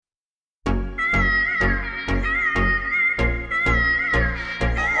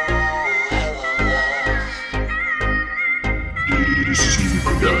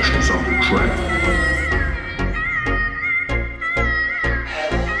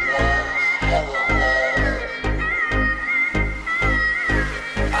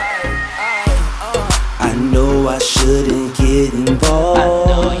shouldn't get involved. I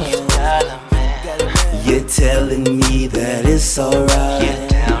know you got a man. You're telling me that it's alright. Get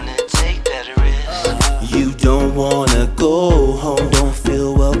down and take that risk. You don't wanna go home, don't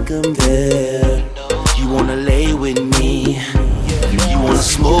feel welcome there. You wanna lay with me, you wanna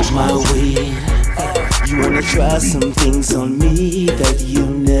smoke my weed. You wanna try some things on me that you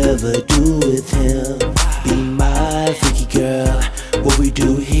never do with him. Be my freaky girl, what we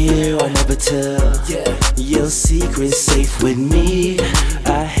do here I'll never tell. Your secret's safe with me.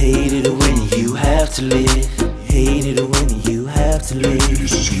 I hate it when you have to leave. Hate it when you have to leave.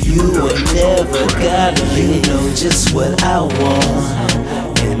 You ain't never gotta leave. You know just what I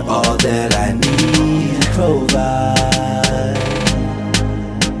want and all that I need to provide.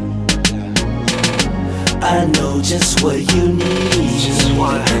 I know just what you need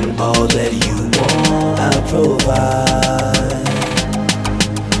and all that you want I provide.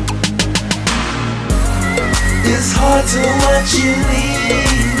 It's hard to watch you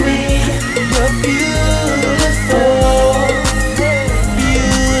leave me. You're beautiful,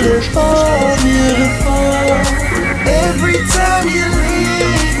 beautiful, beautiful. Every time you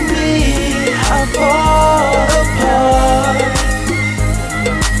leave me, I fall apart.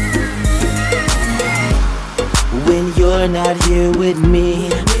 When you're not here with me,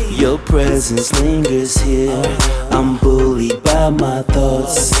 your presence lingers here. I'm bullied by my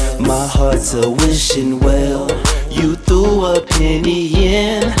thoughts, my heart's a wishing well. You threw a penny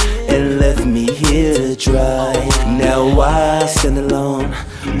in and left me here to dry. Now I stand alone,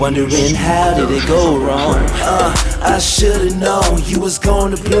 wondering how did it go wrong. I should've known you was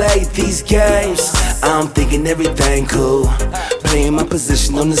gonna play these games. I'm thinking everything cool, playing my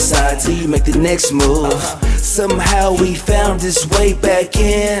position on the side till you make the next move. Somehow we found this way back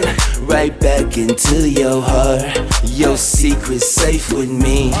in, right back into your heart. Your secret's safe with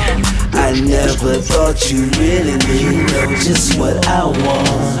me. I never thought you really knew. You know just what I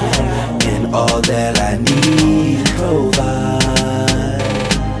want and all that I need to provide.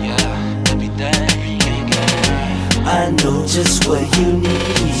 Yeah, everything you can get. I know just what you need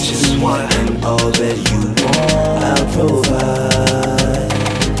and all that you want I'll provide.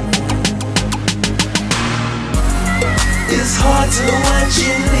 It's hard to watch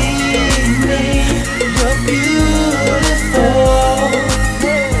you leave me. You're beautiful,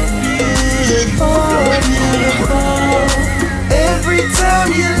 beautiful, beautiful. Every time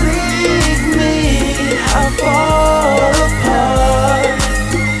you leave me, I fall apart.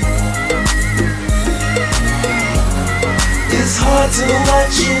 It's hard to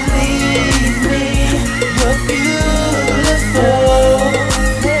watch you